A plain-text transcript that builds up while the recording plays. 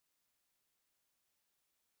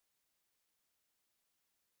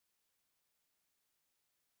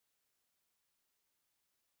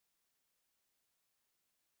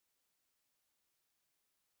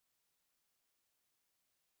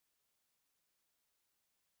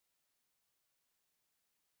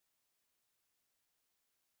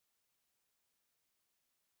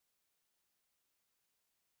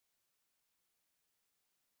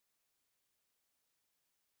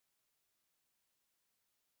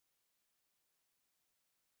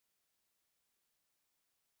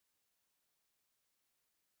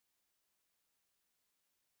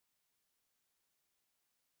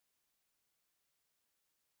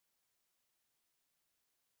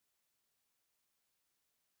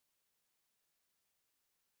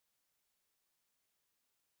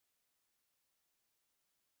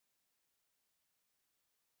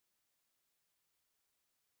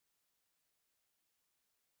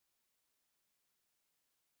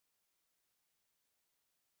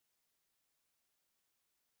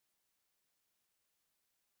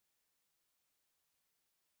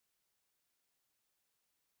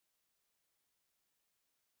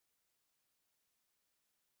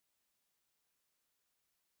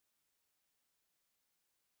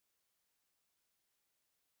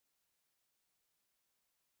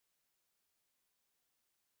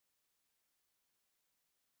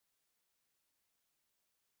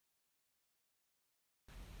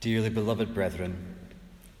Dearly beloved brethren,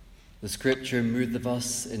 the Scripture moveth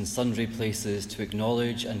us in sundry places to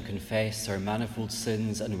acknowledge and confess our manifold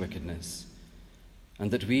sins and wickedness, and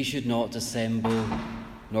that we should not dissemble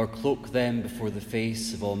nor cloak them before the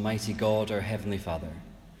face of Almighty God our Heavenly Father,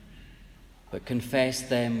 but confess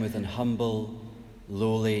them with an humble,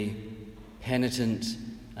 lowly, penitent,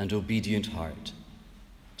 and obedient heart,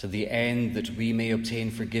 to the end that we may obtain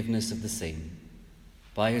forgiveness of the same,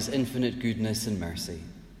 by his infinite goodness and mercy.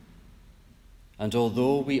 And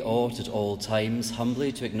although we ought at all times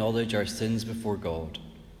humbly to acknowledge our sins before God,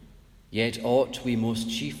 yet ought we most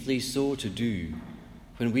chiefly so to do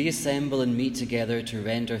when we assemble and meet together to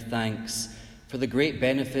render thanks for the great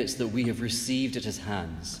benefits that we have received at his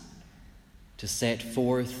hands, to set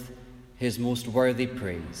forth his most worthy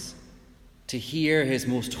praise, to hear his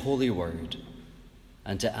most holy word,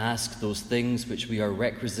 and to ask those things which we are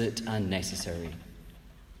requisite and necessary,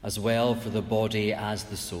 as well for the body as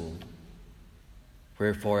the soul.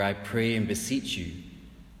 Wherefore I pray and beseech you,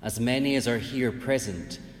 as many as are here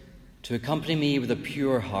present, to accompany me with a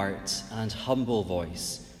pure heart and humble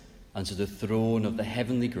voice unto the throne of the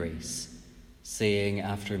heavenly grace, saying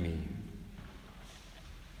after me,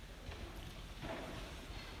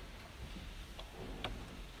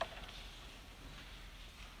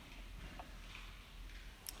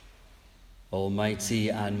 Almighty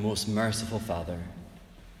and most merciful Father,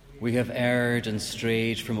 we have erred and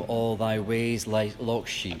strayed from all thy ways like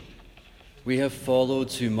lost sheep. We have followed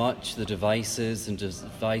too much the devices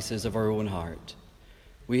of our own heart.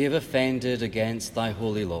 We have offended against thy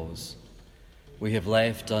holy laws. We have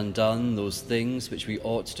left undone those things which we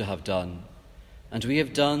ought to have done, and we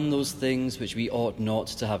have done those things which we ought not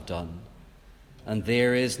to have done, and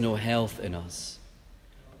there is no health in us.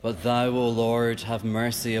 But thou, O Lord, have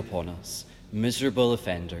mercy upon us, miserable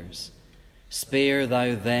offenders. Spare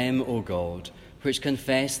thou them, O God, which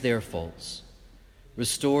confess their faults.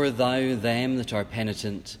 Restore thou them that are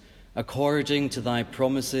penitent, according to thy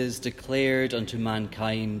promises declared unto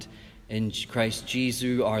mankind in Christ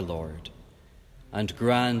Jesus our Lord. And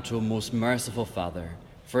grant, O most merciful Father,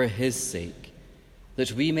 for his sake,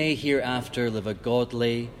 that we may hereafter live a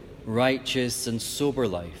godly, righteous, and sober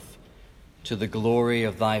life, to the glory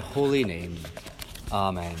of thy holy name.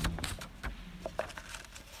 Amen.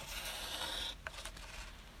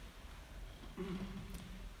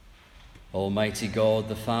 Almighty God,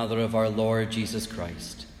 the Father of our Lord Jesus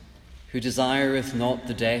Christ, who desireth not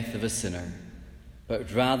the death of a sinner,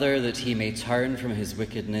 but rather that he may turn from his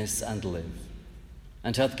wickedness and live,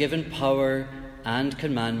 and hath given power and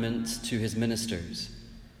commandment to his ministers,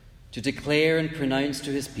 to declare and pronounce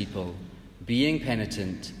to his people, being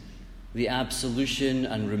penitent, the absolution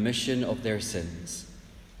and remission of their sins.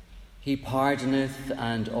 He pardoneth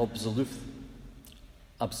and absolveth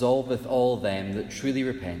all them that truly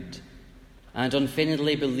repent, and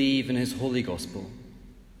unfeignedly believe in his holy gospel.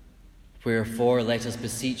 Wherefore let us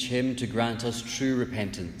beseech him to grant us true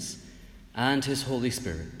repentance and his Holy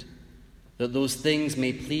Spirit, that those things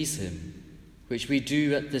may please him which we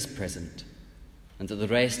do at this present, and that the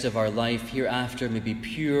rest of our life hereafter may be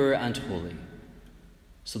pure and holy,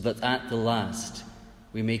 so that at the last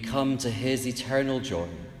we may come to his eternal joy,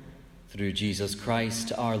 through Jesus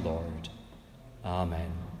Christ our Lord.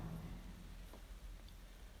 Amen.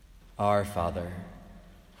 Our Father,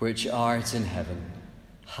 which art in heaven,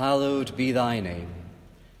 hallowed be thy name.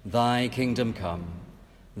 Thy kingdom come,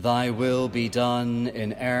 thy will be done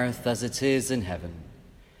in earth as it is in heaven.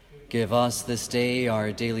 Give us this day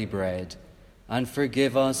our daily bread, and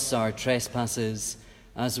forgive us our trespasses,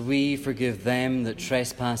 as we forgive them that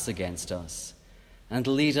trespass against us. And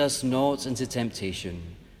lead us not into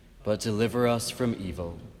temptation, but deliver us from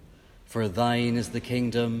evil. For thine is the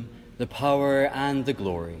kingdom, the power, and the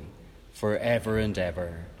glory, for ever and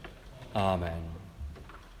ever. Amen.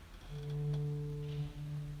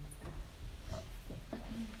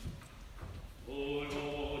 O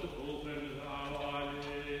Lord, open thou our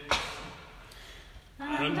lips,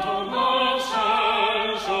 and our mouth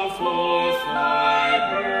shall show forth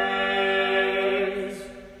thy praise.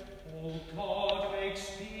 O God, make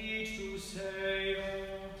speech to save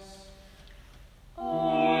us. O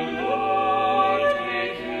Lord,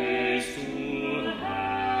 make haste to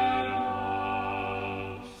help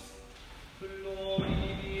us.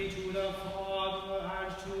 Glory be to the Father,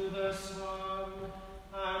 and to the Son,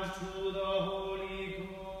 and to the Holy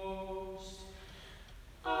Ghost,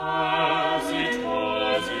 as it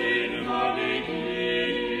was in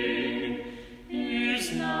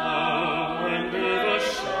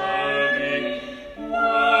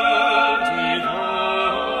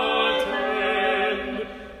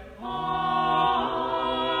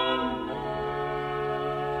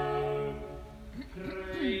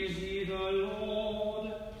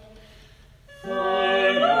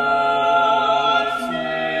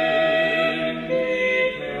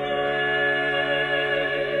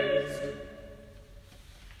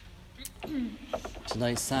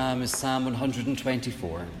Tonight's psalm is Psalm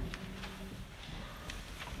 124.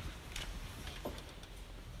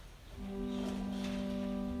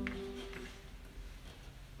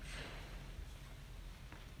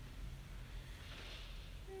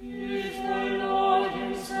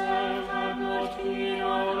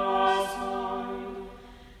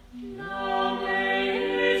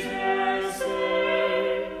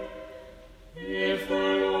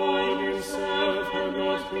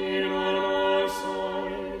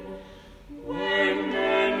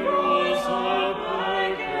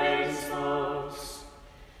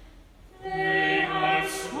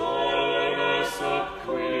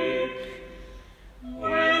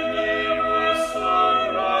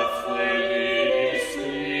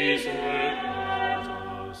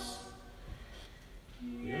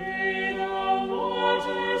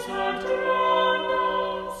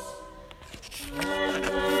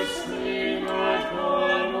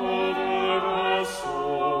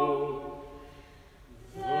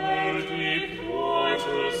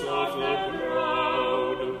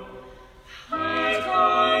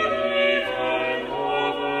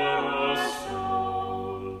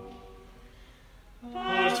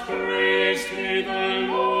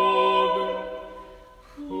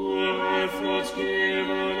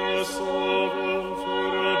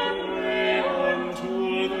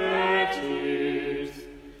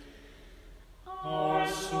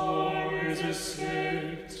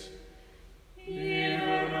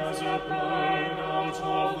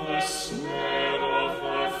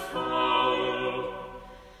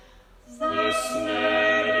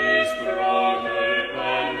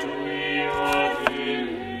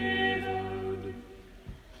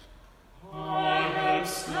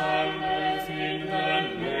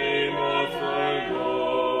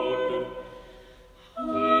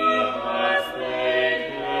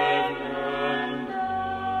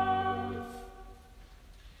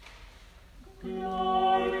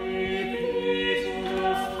 Glory be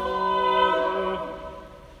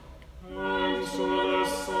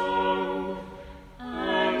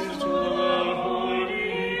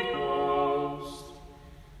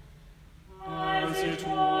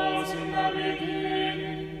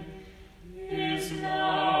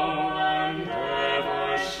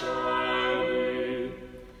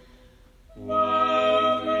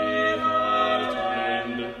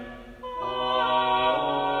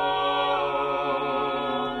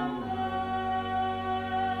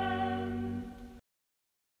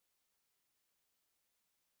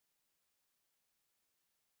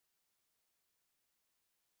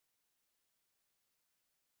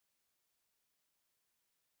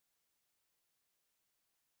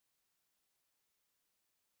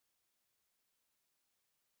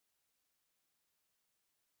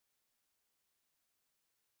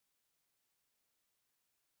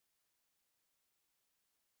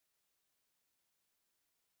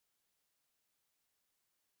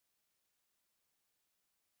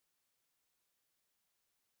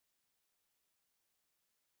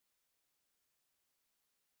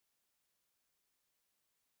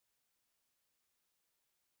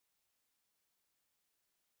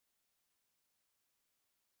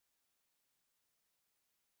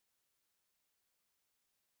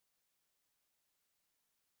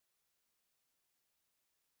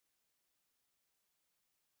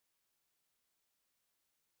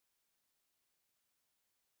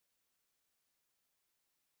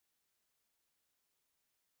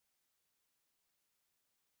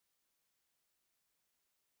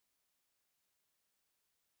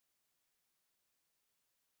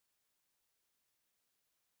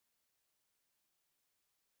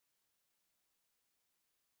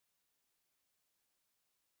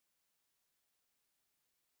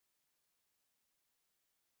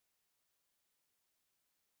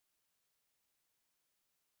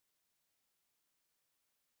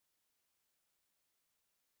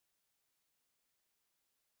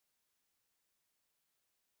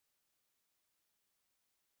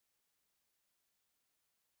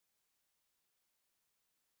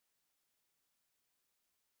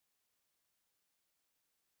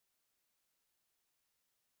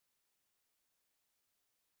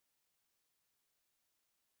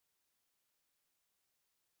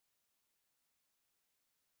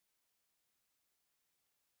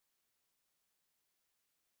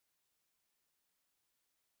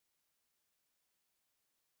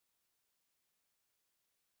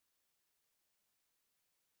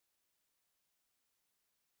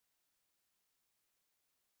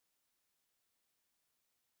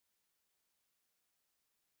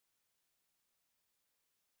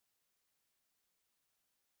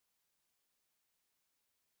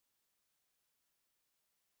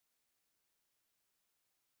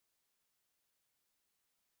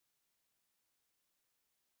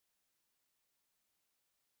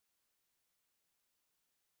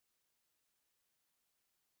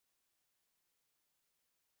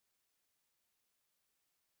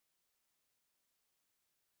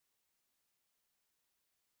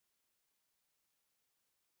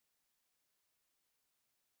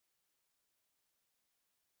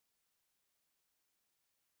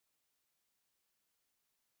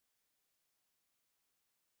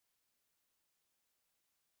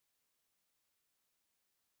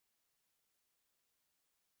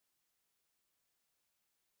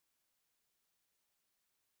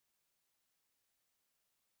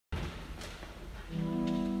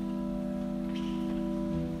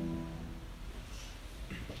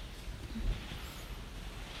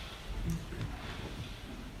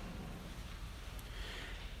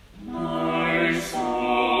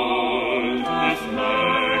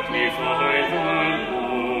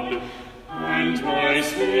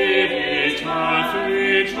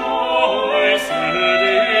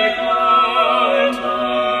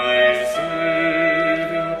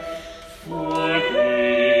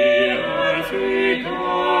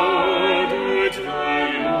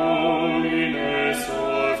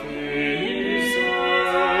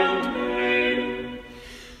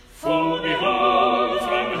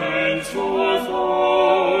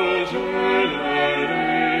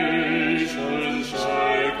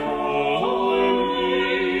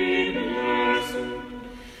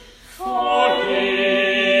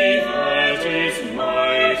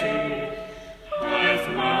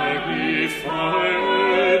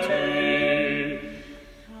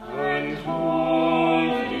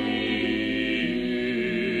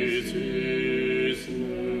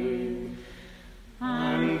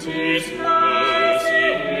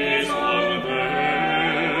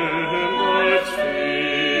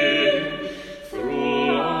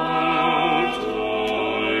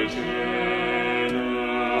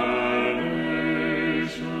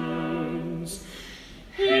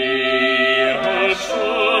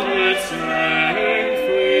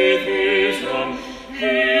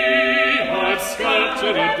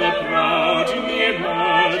gathered the proud in the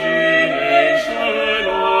imagination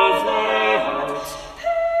of their hearts.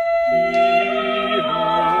 He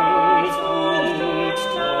has put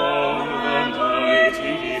down the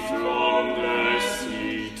mighty from their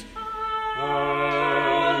seat,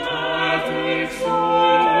 and hath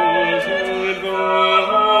exalted the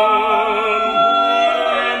humble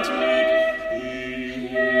and meek. He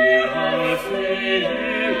hath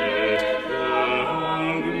filled the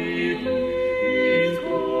hungry with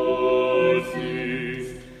good things.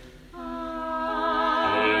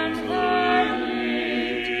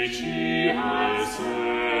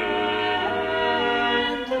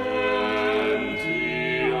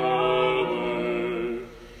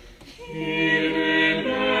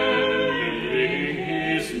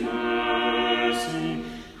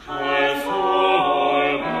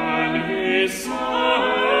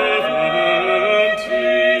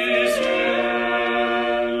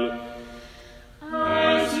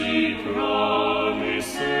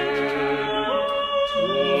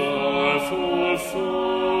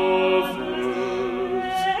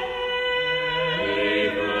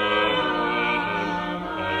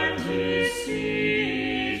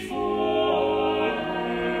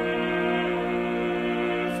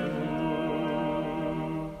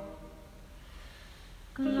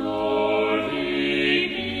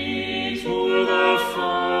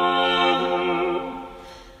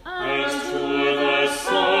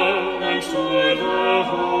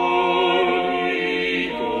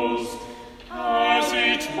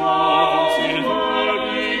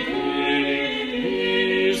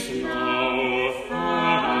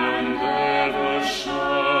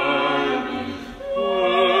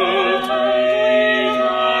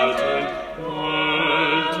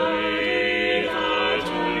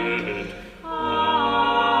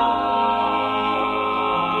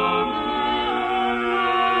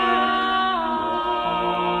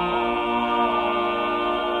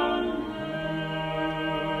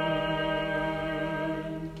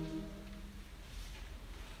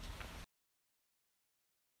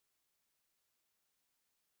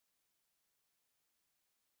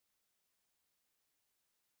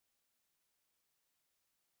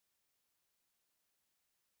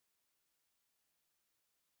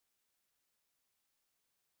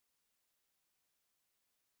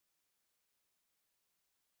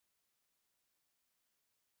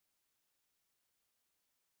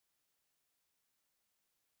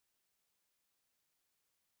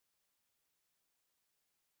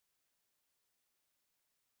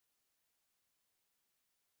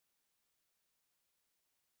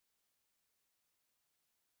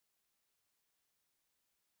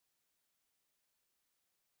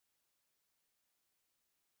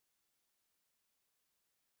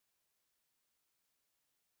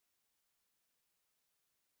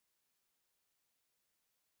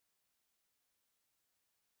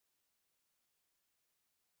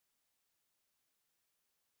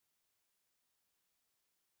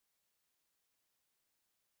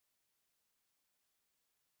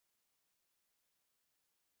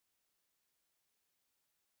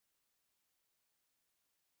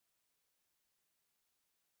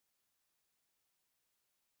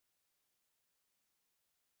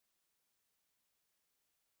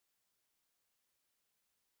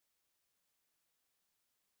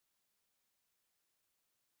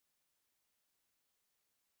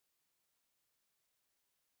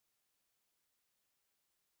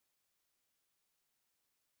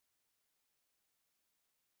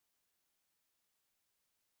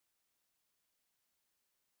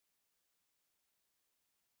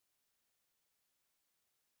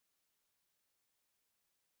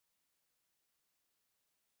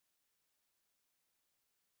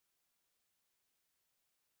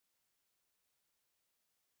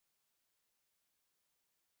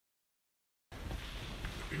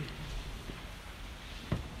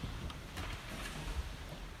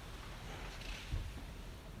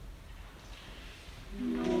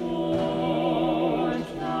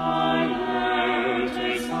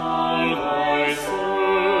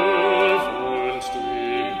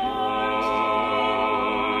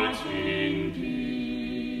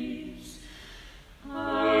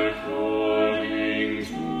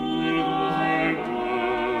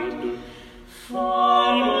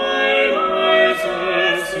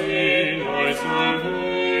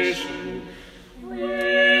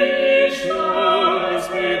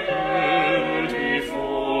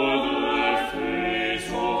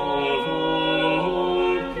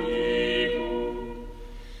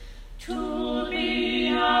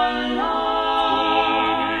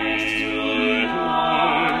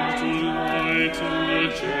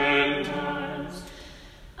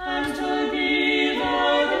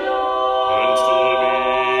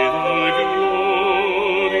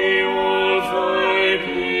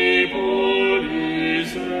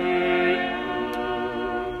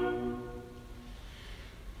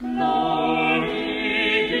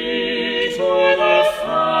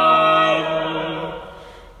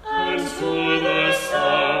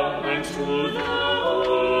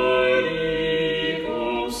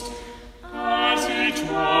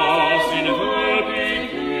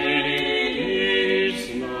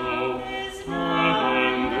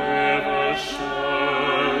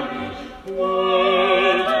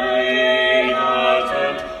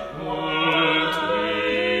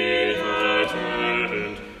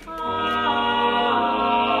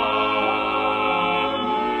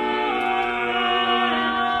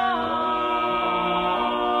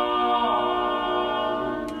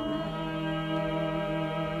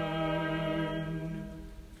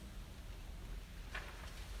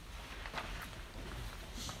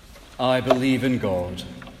 I believe in God,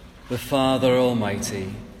 the Father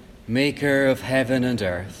Almighty, maker of heaven and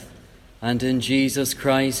earth, and in Jesus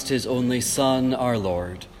Christ, his only Son, our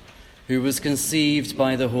Lord, who was conceived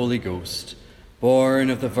by the Holy Ghost, born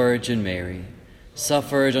of the Virgin Mary,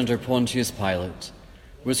 suffered under Pontius Pilate,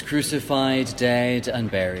 was crucified, dead, and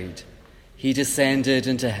buried. He descended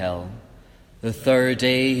into hell. The third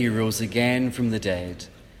day he rose again from the dead.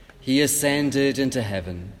 He ascended into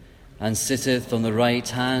heaven, and sitteth on the right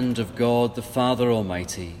hand of God the Father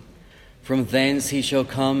Almighty. From thence he shall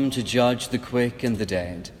come to judge the quick and the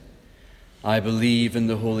dead. I believe in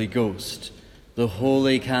the Holy Ghost, the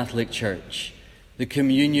holy Catholic Church, the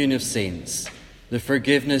communion of saints, the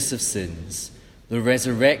forgiveness of sins, the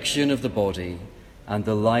resurrection of the body, and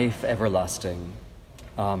the life everlasting.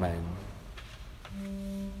 Amen.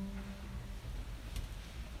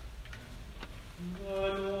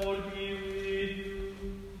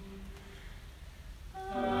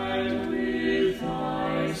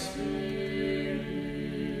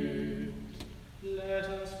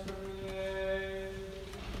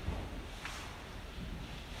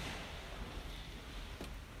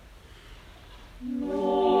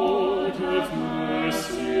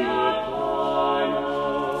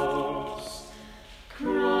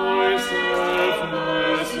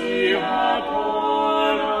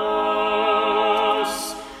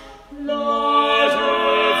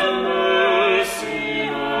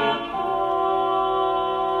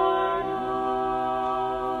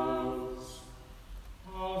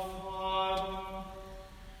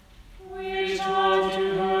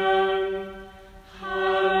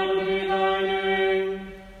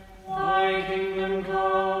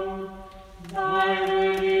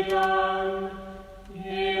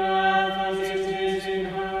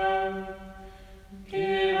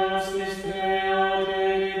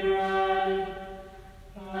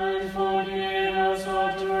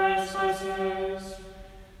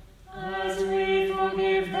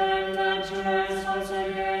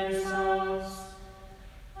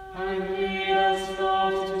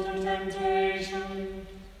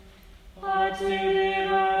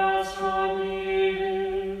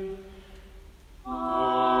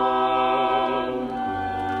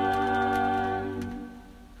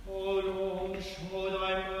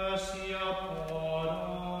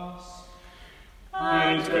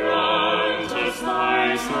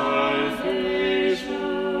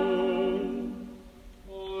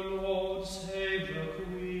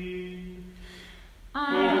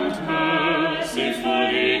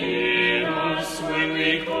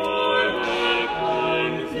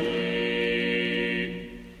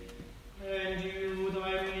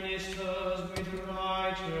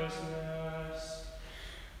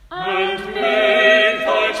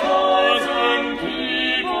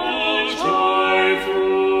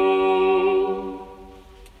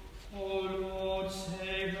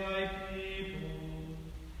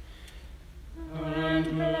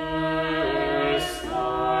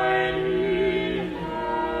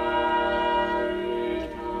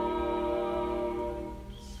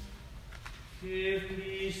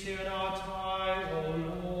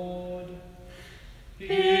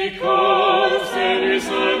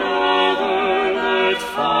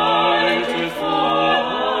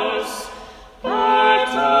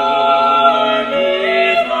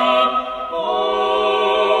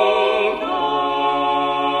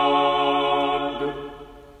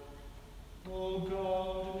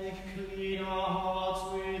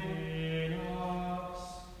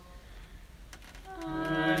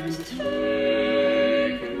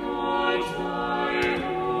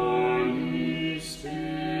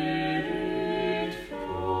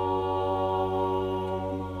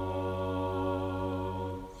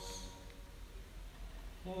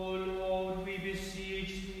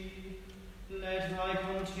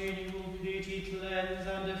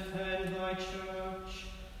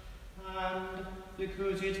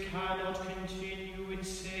 because it cannot continue in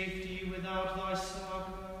safety without thy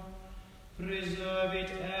succor. Preserve it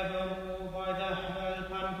evermore by the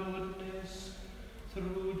help and goodness,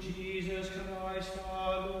 through Jesus Christ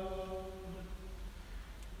our Lord.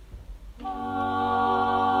 Amen.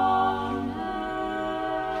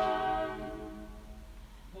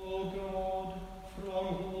 O God, from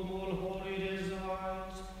whom all holy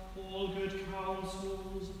designs, all good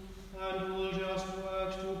counsels, and all just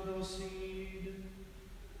works do proceed,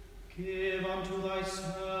 give unto thy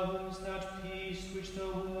servants that peace which the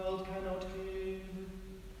world cannot give,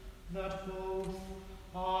 that both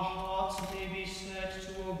our hearts may be set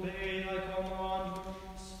to obey thy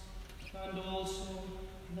commandments, and also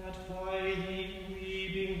that by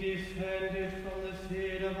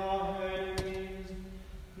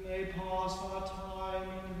pass our time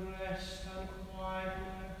in rest and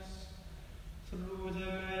quietness, through the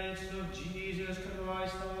merits of Jesus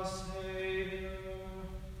Christ our Saviour.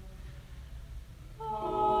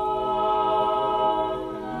 Amen.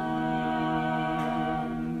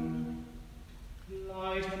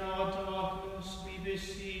 Lighten our darkness, we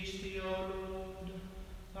beseech thee, O Lord,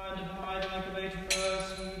 and by thy great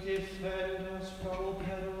mercy defend us from all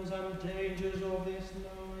perils and dangers of this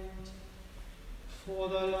night. For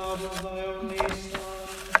the love of thy only Son,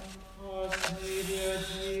 our Saviour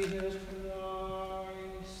Jesus Christ.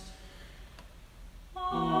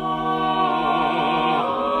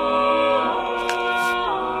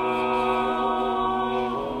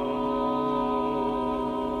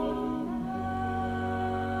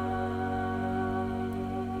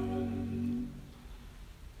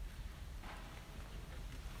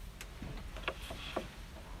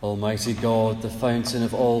 Almighty God, the fountain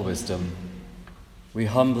of all wisdom, we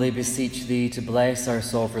humbly beseech thee to bless our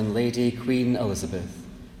Sovereign Lady, Queen Elizabeth,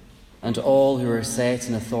 and all who are set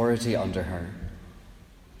in authority under her,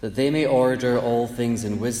 that they may order all things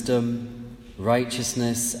in wisdom,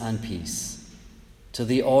 righteousness, and peace, to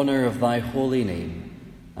the honour of thy holy name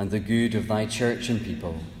and the good of thy church and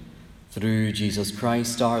people, through Jesus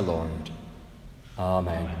Christ our Lord.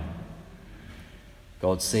 Amen.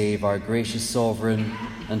 God save our gracious Sovereign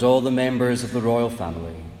and all the members of the royal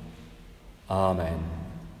family. Amen.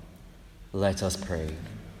 Let us pray.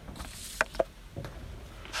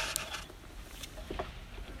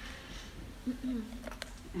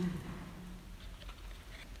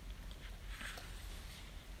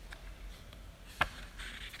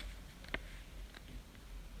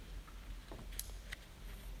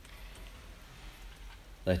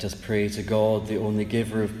 Let us pray to God, the only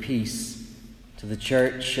giver of peace, to the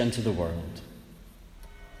Church and to the world.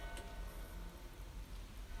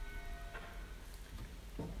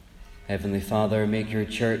 Heavenly Father, make your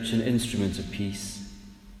Church an instrument of peace,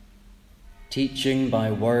 teaching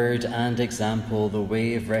by word and example the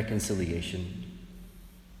way of reconciliation.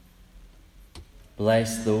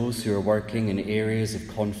 Bless those who are working in areas of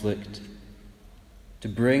conflict to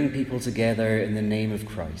bring people together in the name of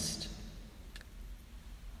Christ.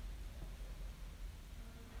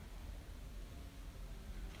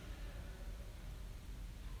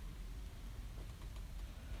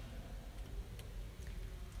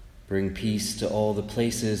 Bring peace to all the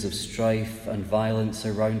places of strife and violence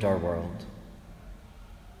around our world.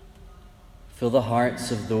 Fill the hearts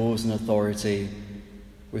of those in authority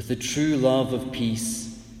with the true love of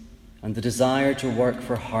peace and the desire to work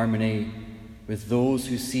for harmony with those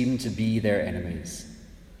who seem to be their enemies.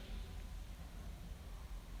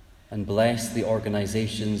 And bless the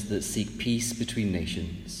organizations that seek peace between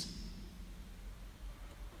nations.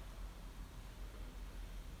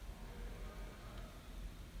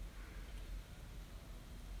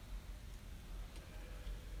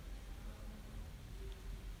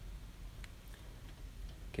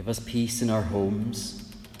 Give us peace in our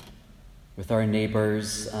homes, with our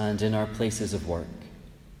neighbours, and in our places of work.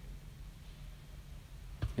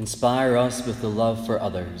 Inspire us with the love for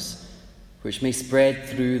others, which may spread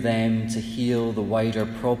through them to heal the wider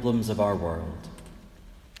problems of our world.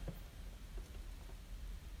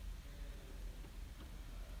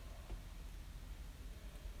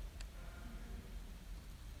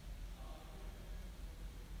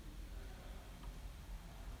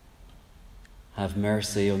 Have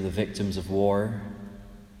mercy on the victims of war,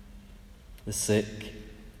 the sick,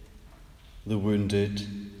 the wounded,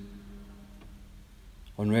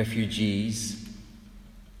 on refugees,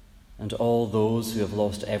 and all those who have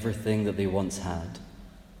lost everything that they once had.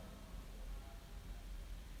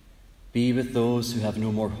 Be with those who have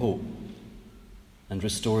no more hope, and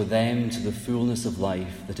restore them to the fullness of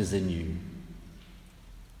life that is in you.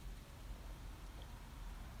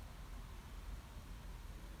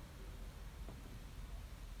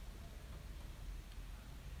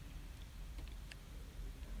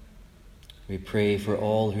 We pray for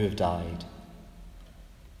all who have died.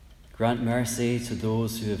 Grant mercy to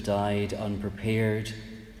those who have died unprepared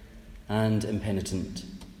and impenitent,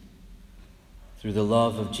 through the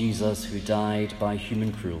love of Jesus who died by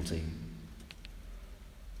human cruelty.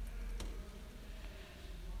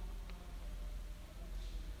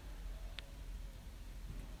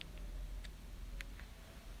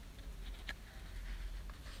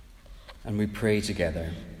 And we pray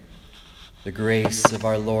together. The grace of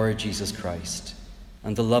our Lord Jesus Christ,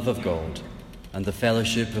 and the love of God, and the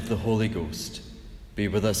fellowship of the Holy Ghost be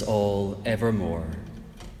with us all evermore.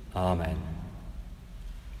 Amen.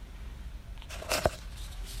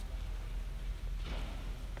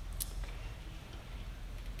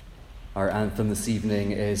 Our anthem this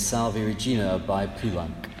evening is Salve Regina by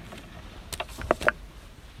Poulenc.